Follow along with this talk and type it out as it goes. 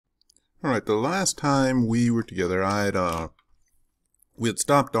All right, the last time we were together, we had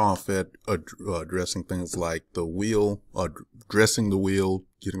stopped off at addressing things like the wheel, dressing the wheel,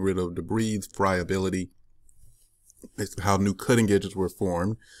 getting rid of debris, friability, how new cutting edges were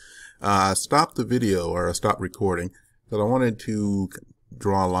formed. I stopped the video, or I stopped recording, because I wanted to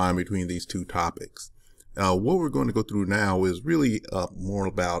draw a line between these two topics. What we're going to go through now is really more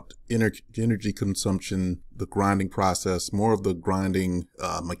about energy consumption, the grinding process, more of the grinding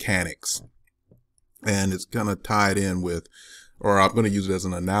mechanics. And it's kind of tied in with, or I'm going to use it as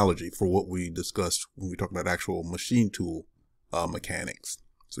an analogy for what we discussed when we talk about actual machine tool mechanics.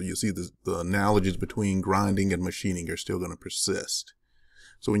 So you see the analogies between grinding and machining are still going to persist.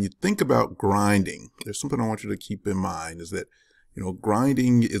 So when you think about grinding, there's something I want you to keep in mind, is that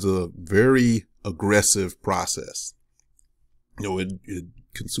grinding is a very aggressive process. It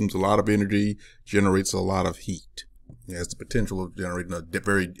consumes a lot of energy, generates a lot of heat. It has the potential of generating a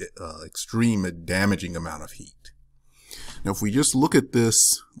very extreme and damaging amount of heat. Now, if we just look at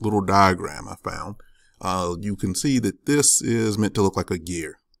this little diagram I found, you can see that this is meant to look like a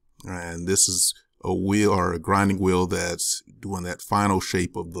gear. And this is a wheel, or a grinding wheel, that's doing that final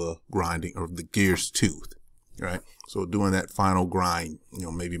shape of the grinding, or the gear's tooth. Right? So doing that final grind,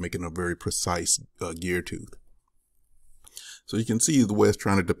 maybe making a very precise gear tooth. So you can see the way it's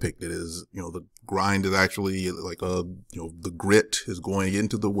trying to depict it is, the grind is actually like the grit is going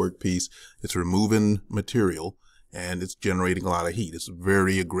into the workpiece. It's removing material and it's generating a lot of heat. It's a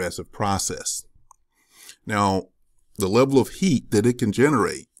very aggressive process. Now, the level of heat that it can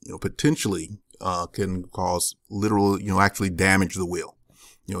generate, potentially can cause literal, actually damage the wheel.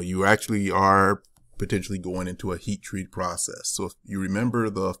 You actually are potentially going into a heat treat process. So if you remember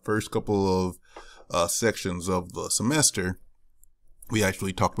the first couple of sections of the semester, we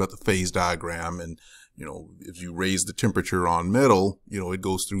actually talked about the phase diagram, and if you raise the temperature on metal, it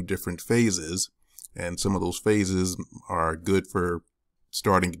goes through different phases, and some of those phases are good for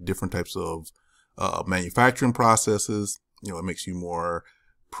starting different types of manufacturing processes. It makes you more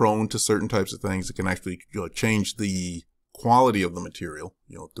prone to certain types of things. It can actually change the quality of the material,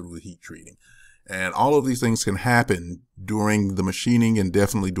 through the heat treating. And all of these things can happen during the machining and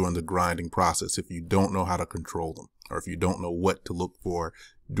definitely during the grinding process if you don't know how to control them, or if you don't know what to look for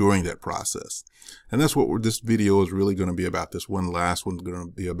during that process. And that's what this video is really going to be about. This last one's going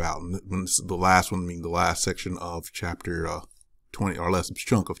to be about. And this is the last one, meaning the last section of chapter 20, or last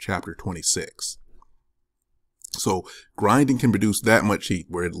chunk of chapter 26. So grinding can produce that much heat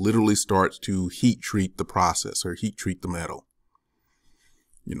where it literally starts to heat treat the process, or heat treat the metal.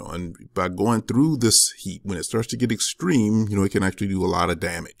 And by going through this heat, when it starts to get extreme, it can actually do a lot of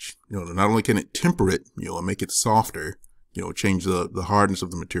damage. Not only can it temper it, and make it softer, change the hardness of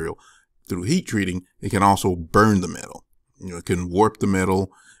the material. Through heat treating, it can also burn the metal. It can warp the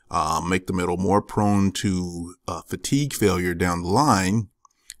metal, make the metal more prone to fatigue failure down the line,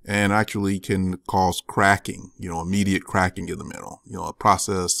 and actually can cause cracking, immediate cracking in the metal, a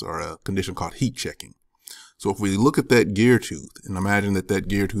process or a condition called heat checking. So if we look at that gear tooth and imagine that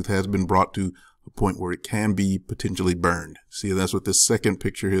gear tooth has been brought to a point where it can be potentially burned. See, that's what this second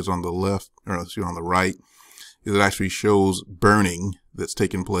picture is on the left, or on the right. It actually shows burning that's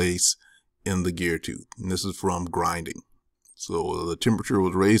taking place in the gear tooth. And this is from grinding. So the temperature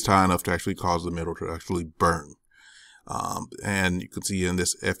was raised high enough to actually cause the metal to actually burn. And you can see in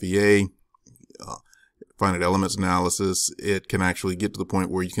this FEA, finite elements analysis, it can actually get to the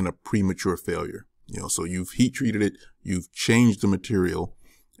point where you can have premature failure. So you've heat treated it, you've changed the material,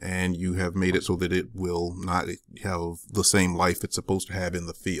 and you have made it so that it will not have the same life it's supposed to have in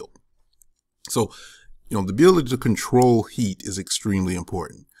the field. So, the ability to control heat is extremely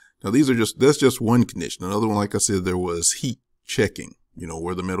important. Now, that's just one condition. Another one, like I said, there was heat checking,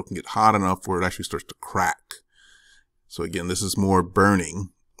 where the metal can get hot enough where it actually starts to crack. So again, this is more burning.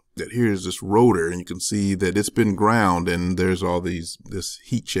 That here's this rotor, and you can see that it's been ground, and there's all this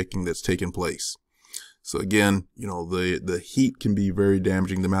heat checking that's taking place. So again, the heat can be very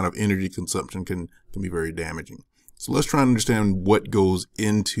damaging. The amount of energy consumption can be very damaging. So let's try and understand what goes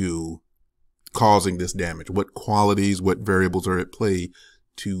into causing this damage. What qualities, what variables are at play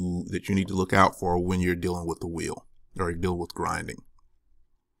that you need to look out for when you're dealing with the wheel, or you're dealing with grinding.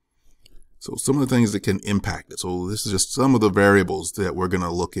 So some of the things that can impact it. So this is just some of the variables that we're going to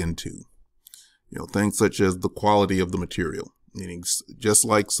look into. Things such as the quality of the material, meaning just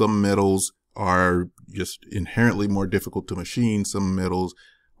like some metals are just inherently more difficult to machine, some metals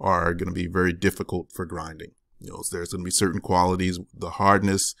are going to be very difficult for grinding. So there's going to be certain qualities, the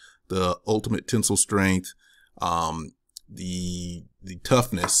hardness, the ultimate tensile strength, the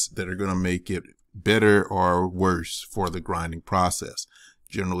toughness, that are going to make it better or worse for the grinding process.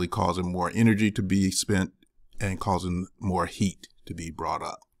 generally causing more energy to be spent and causing more heat to be brought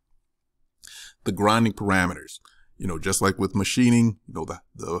up. The grinding parameters, just like with machining,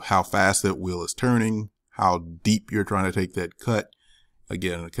 how fast that wheel is turning, how deep you're trying to take that cut.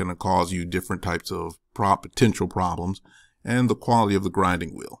 Again, it can cause you different types of potential problems, and the quality of the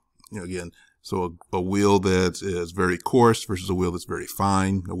grinding wheel. Again, so a wheel that is very coarse versus a wheel that's very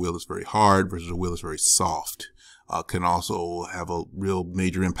fine, a wheel that's very hard versus a wheel that's very soft, can also have a real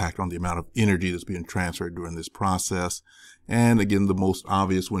major impact on the amount of energy that's being transferred during this process. And again, the most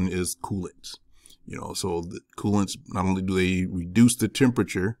obvious one is coolants. So the coolants, not only do they reduce the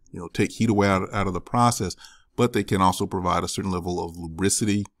temperature, take heat away out of the process, but they can also provide a certain level of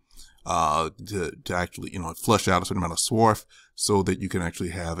lubricity, to actually, flush out a certain amount of swarf so that you can actually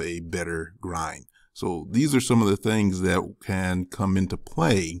have a better grind. So these are some of the things that can come into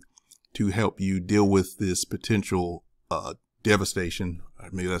play to help you deal with this potential, devastation.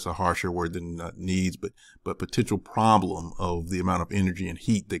 Maybe that's a harsher word than needs, but potential problem of the amount of energy and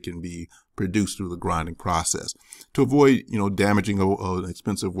heat that can be produced through the grinding process, to avoid, damaging an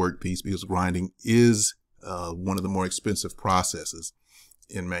expensive workpiece, because grinding is one of the more expensive processes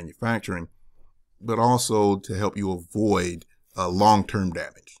in manufacturing, but also to help you avoid long-term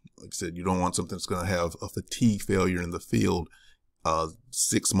damage. Like I said, you don't want something that's going to have a fatigue failure in the field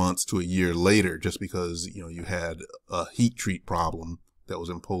 6 months to a year later, just because you had a heat treat problem that was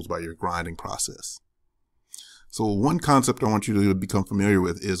imposed by your grinding process. So one concept I want you to become familiar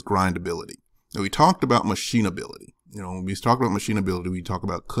with is grindability. Now, we talked about machinability. When we talk about machinability, we talk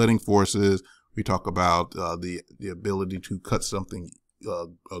about cutting forces. We talk about the ability to cut something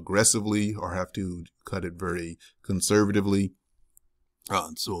aggressively or have to cut it very conservatively.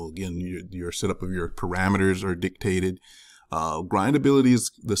 So again, your setup of your parameters are dictated. Grindability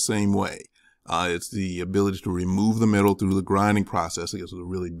is the same way. It's the ability to remove the metal through the grinding process. I guess it's a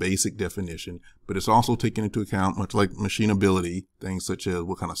really basic definition, but it's also taken into account, much like machinability, things such as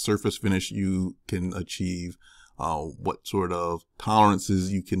what kind of surface finish you can achieve, what sort of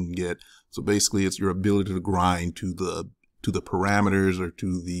tolerances you can get. So basically, it's your ability to grind to the parameters or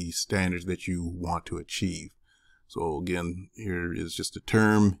to the standards that you want to achieve. So again, here is just a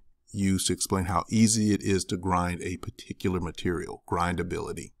term used to explain how easy it is to grind a particular material,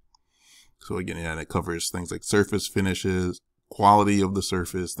 grindability. So again, it covers things like surface finishes, quality of the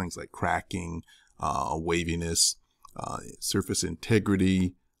surface, things like cracking, waviness, surface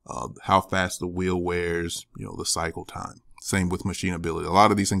integrity, how fast the wheel wears, the cycle time. Same with machinability. A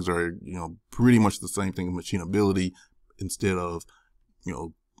lot of these things are, pretty much the same thing with machinability. Instead of,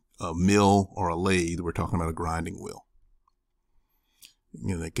 a mill or a lathe, we're talking about a grinding wheel.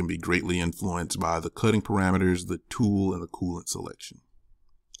 They can be greatly influenced by the cutting parameters, the tool, and the coolant selection.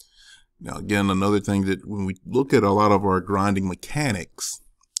 Now, again, another thing that when we look at a lot of our grinding mechanics,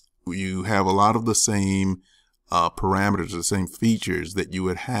 you have a lot of the same parameters, the same features that you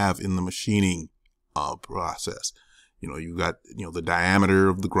would have in the machining process. You got, the diameter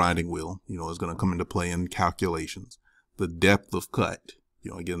of the grinding wheel, is going to come into play in calculations. The depth of cut,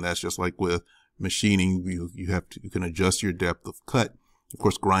 again, that's just like with machining, you can adjust your depth of cut. Of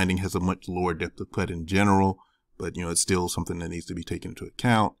course, grinding has a much lower depth of cut in general, but it's still something that needs to be taken into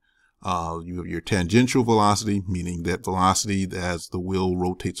account. You have your tangential velocity, meaning that velocity as the wheel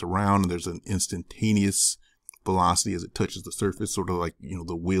rotates around, and there's an instantaneous velocity as it touches the surface, sort of like,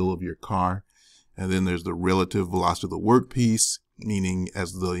 the wheel of your car. And then there's the relative velocity of the workpiece, meaning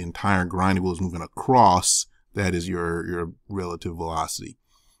as the entire grinding wheel is moving across, that is your relative velocity.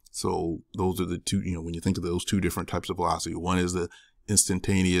 So those are the two, when you think of those two different types of velocity, one is the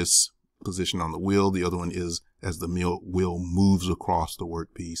instantaneous position on the wheel. The other one is as the wheel moves across the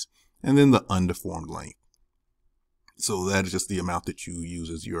workpiece. And then the undeformed length. So that is just the amount that you use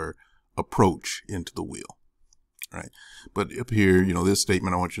as your approach into the wheel. Right. But up here, this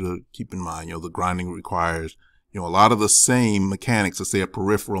statement I want you to keep in mind, the grinding requires, a lot of the same mechanics as, say, a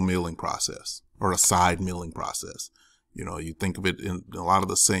peripheral milling process or a side milling process. You think of it in a lot of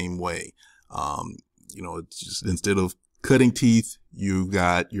the same way. It's just instead of cutting teeth, you've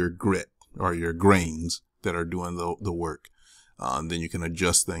got your grit or your grains that are doing the work. Then you can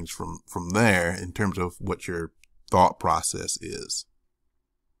adjust things from there in terms of what your thought process is.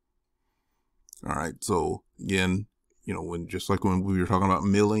 All right. So again, just like when we were talking about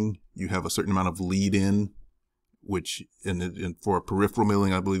milling, you have a certain amount of lead in, which and for peripheral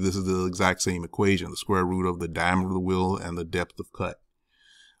milling, I believe this is the exact same equation, the square root of the diameter of the wheel and the depth of cut.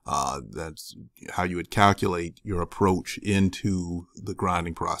 That's how you would calculate your approach into the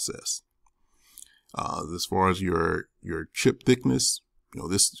grinding process. As far as your chip thickness,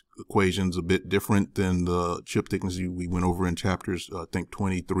 This equation's a bit different than the chip thickness we went over in chapters, I think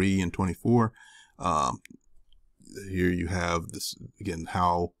 23 and 24. Here you have this, again,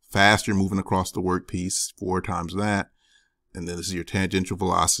 how fast you're moving across the workpiece, 4 times that. And then this is your tangential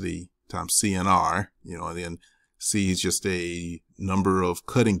velocity times C and R, and then C is just a number of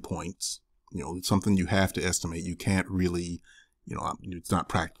cutting points. It's something you have to estimate. You can't really, it's not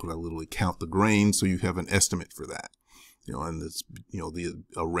practical to literally count the grains, so you have an estimate for that. And it's,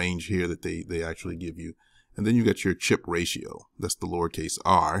 a range here that they actually give you. And then you got your chip ratio. That's the lowercase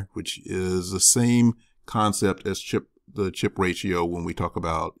r, which is the same concept as the chip ratio when we talk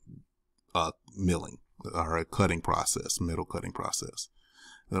about milling, or a cutting process, metal cutting process.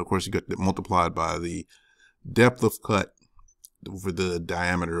 And of course, you got that multiplied by the depth of cut over the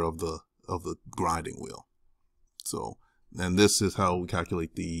diameter of the grinding wheel. So, and this is how we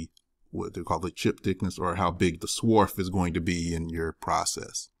calculate what they call the chip thickness, or how big the swarf is going to be in your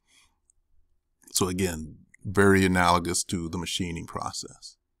process. So again, very analogous to the machining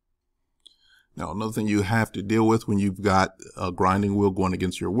process. Now, another thing you have to deal with when you've got a grinding wheel going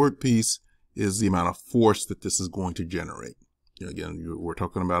against your workpiece is the amount of force that this is going to generate. Again, we're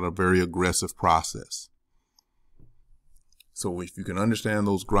talking about a very aggressive process. So if you can understand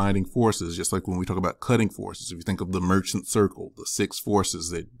those grinding forces, just like when we talk about cutting forces, if you think of the merchant circle, the 6 forces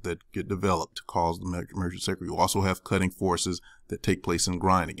that get developed to cause the merchant circle, you also have cutting forces that take place in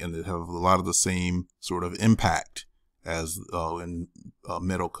grinding, and that have a lot of the same sort of impact as in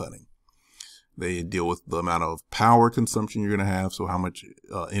metal cutting. They deal with the amount of power consumption you're going to have, so how much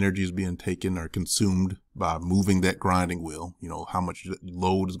energy is being taken or consumed by moving that grinding wheel, how much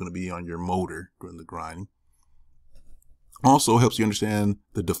load is going to be on your motor during the grinding. Also helps you understand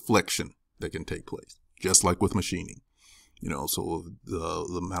the deflection that can take place, just like with machining. So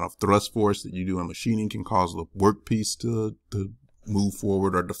the amount of thrust force that you do in machining can cause the workpiece to move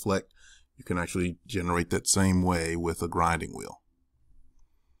forward or deflect. You can actually generate that same way with a grinding wheel.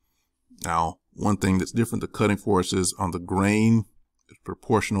 Now, one thing that's different, the cutting forces on the grain is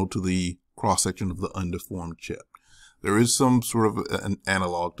proportional to the cross-section of the undeformed chip. There is some sort of an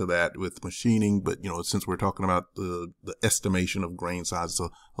analog to that with machining, but since we're talking about the estimation of grain size,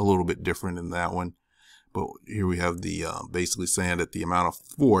 it's a little bit different in that one. But here we have the basically saying that the amount of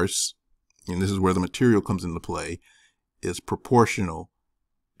force, and this is where the material comes into play, is proportional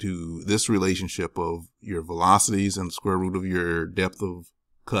to this relationship of your velocities and the square root of your depth of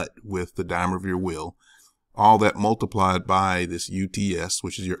cut with the diameter of your wheel, all that multiplied by this UTS,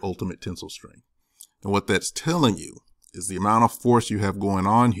 which is your ultimate tensile strength. And what that's telling you is the amount of force you have going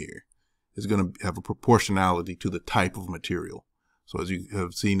on here is going to have a proportionality to the type of material. So as you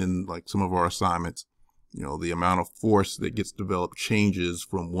have seen in like some of our assignments, the amount of force that gets developed changes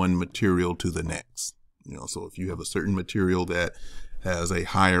from one material to the next. So if you have a certain material that has a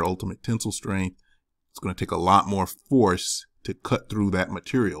higher ultimate tensile strength, it's going to take a lot more force to cut through that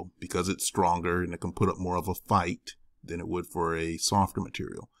material because it's stronger and it can put up more of a fight than it would for a softer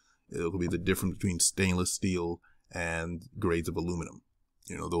material. It'll be the difference between stainless steel and grades of aluminum.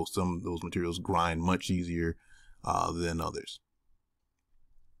 Those materials grind much easier than others.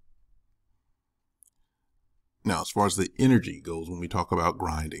 Now, as far as the energy goes, when we talk about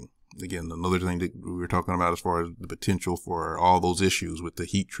grinding, again, another thing that we were talking about as far as the potential for all those issues with the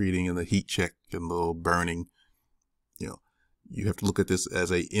heat treating and the heat check and the burning, you have to look at this as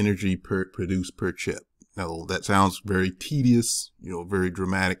a energy produced per chip. Now, that sounds very tedious, very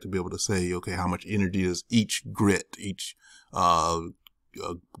dramatic to be able to say, okay, how much energy is each grit, each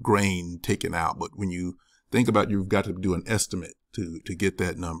grain taken out. But when you think about it, you've got to do an estimate to get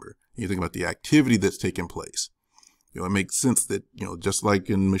that number. You think about the activity that's taking place. It makes sense that, just like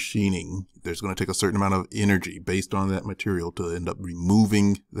in machining, there's going to take a certain amount of energy based on that material to end up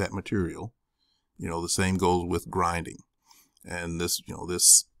removing that material. The same goes with grinding. And this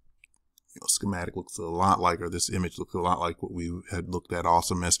schematic looks a lot like, or this image looks a lot like what we had looked at all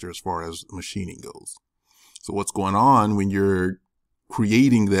semester as far as machining goes. So what's going on when you're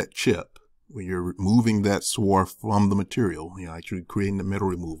creating that chip, when you're removing that swarf from the material, actually creating the metal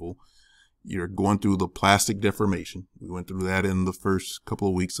removal, you're going through the plastic deformation. We went through that in the first couple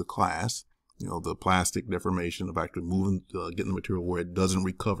of weeks of class. The plastic deformation of actually moving, getting the material where it doesn't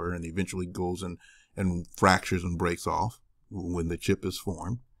recover and eventually goes and fractures and breaks off when the chip is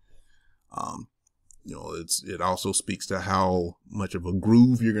formed. It also speaks to how much of a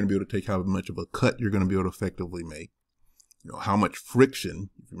groove you're going to be able to take, how much of a cut you're going to be able to effectively make. How much friction,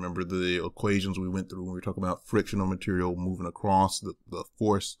 if you remember the equations we went through when we were talking about frictional material moving across the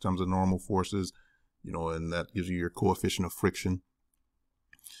force times the normal forces, and that gives you your coefficient of friction.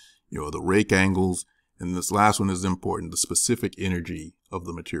 The rake angles, And this last one is important, the specific energy of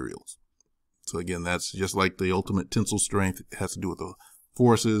the materials. So again, that's just like the ultimate tensile strength. It has to do with the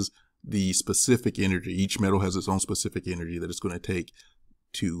forces, the specific energy. Each metal has its own specific energy that it's going to take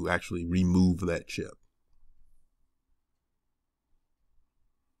to actually remove that chip.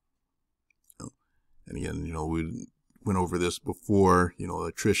 And again, we went over this before,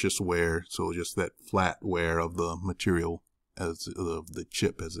 attritious wear. So just that flat wear of the material as the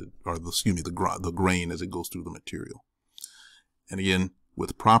chip as it, or the grain as it goes through the material. And again,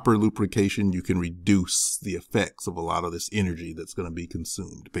 with proper lubrication, you can reduce the effects of a lot of this energy that's going to be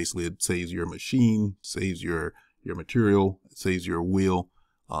consumed. Basically, it saves your machine, saves your material, it saves your wheel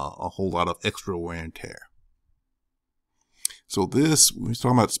a whole lot of extra wear and tear. So this, we're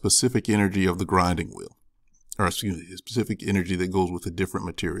talking about specific energy of the grinding wheel, or excuse me, specific energy that goes with the different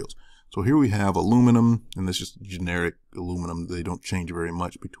materials. So here we have aluminum, and this is just generic aluminum. They don't change very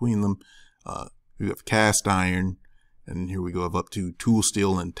much between them. We have cast iron, and here we go up to tool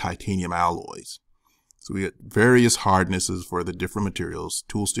steel and titanium alloys. So we get various hardnesses for the different materials.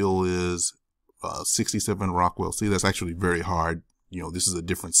 Tool steel is 67 Rockwell. See, that's actually very hard. This is a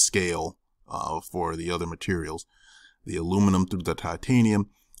different scale for the other materials. The aluminum through the titanium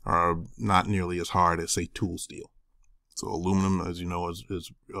are not nearly as hard as, say, tool steel. So aluminum, as you know,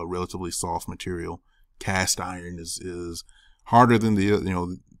 is a relatively soft material. Cast iron is harder than the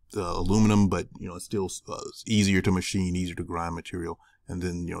aluminum, but it's still easier to machine, easier to grind material. And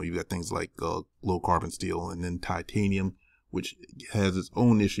then you got things like low carbon steel, and then titanium, which has its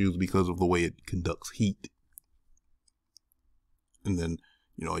own issues because of the way it conducts heat. And then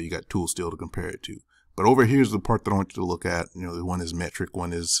you got tool steel to compare it to. But over here's the part that I want you to look at. One is metric,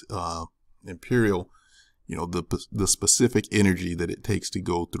 one is imperial. The specific energy that it takes to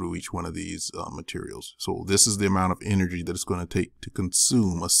go through each one of these materials. So this is the amount of energy that it's going to take to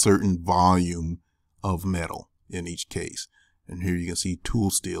consume a certain volume of metal in each case. And here you can see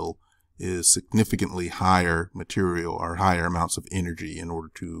tool steel is significantly higher material, or higher amounts of energy in order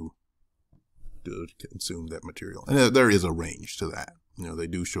to consume that material. And there is a range to that. They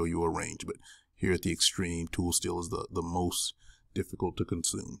do show you a range, but here at the extreme, tool steel is the most difficult to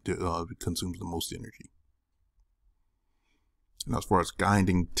consume. Consumes the most energy. And as far as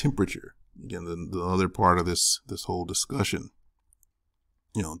grinding temperature, again, the other part of this whole discussion,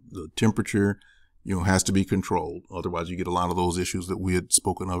 the temperature, has to be controlled. Otherwise, you get a lot of those issues that we had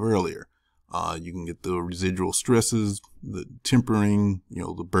spoken of earlier. You can get the residual stresses, the tempering,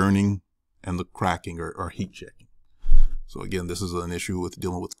 the burning, and the cracking or heat checking. So again, this is an issue with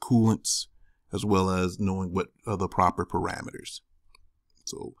dealing with coolants, as well as knowing what are the proper parameters.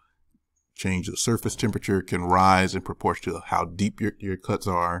 So change the surface temperature can rise in proportion to how deep your cuts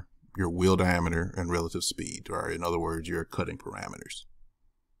are, your wheel diameter, and relative speed, or in other words, your cutting parameters.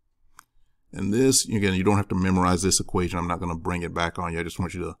 And this, again, you don't have to memorize this equation. I'm not going to bring it back on you. I just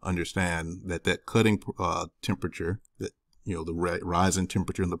want you to understand that cutting temperature, that the rise in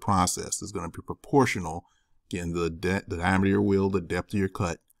temperature in the process is going to be proportional, again, the diameter of your wheel, the depth of your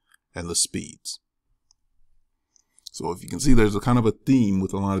cut, and the speeds. So if you can see, there's a kind of a theme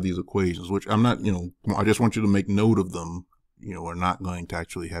with a lot of these equations, which I'm not, I just want you to make note of them. We're not going to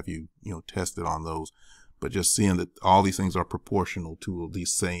actually have you, test it on those, but just seeing that all these things are proportional to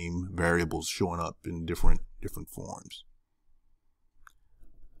these same variables showing up in different forms.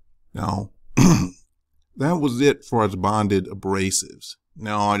 Now, that was it for as bonded abrasives.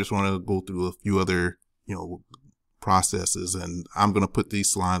 Now I just want to go through a few other, processes, and I'm going to put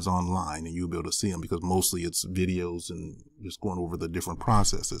these slides online and you'll be able to see them, because mostly it's videos and just going over the different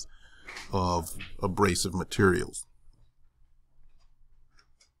processes of abrasive materials.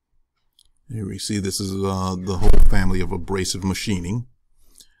 Here we see this is the whole family of abrasive machining.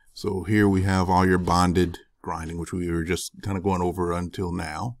 So here we have all your bonded grinding, which we were just kind of going over until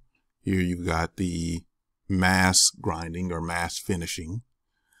now. Here you've got the mass grinding or mass finishing.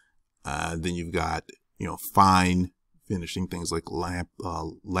 Then you've got fine finishing, things like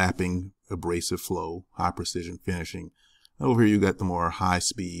lapping, abrasive flow, high precision finishing. Over here you got the more high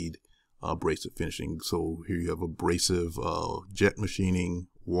speed abrasive finishing. So here you have abrasive jet machining,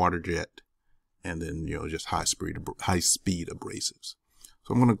 water jet, and then just high speed abrasives.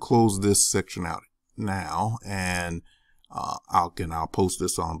 So I'm going to close this section out now, and I'll post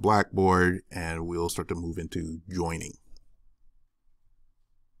this on Blackboard, and we'll start to move into joining.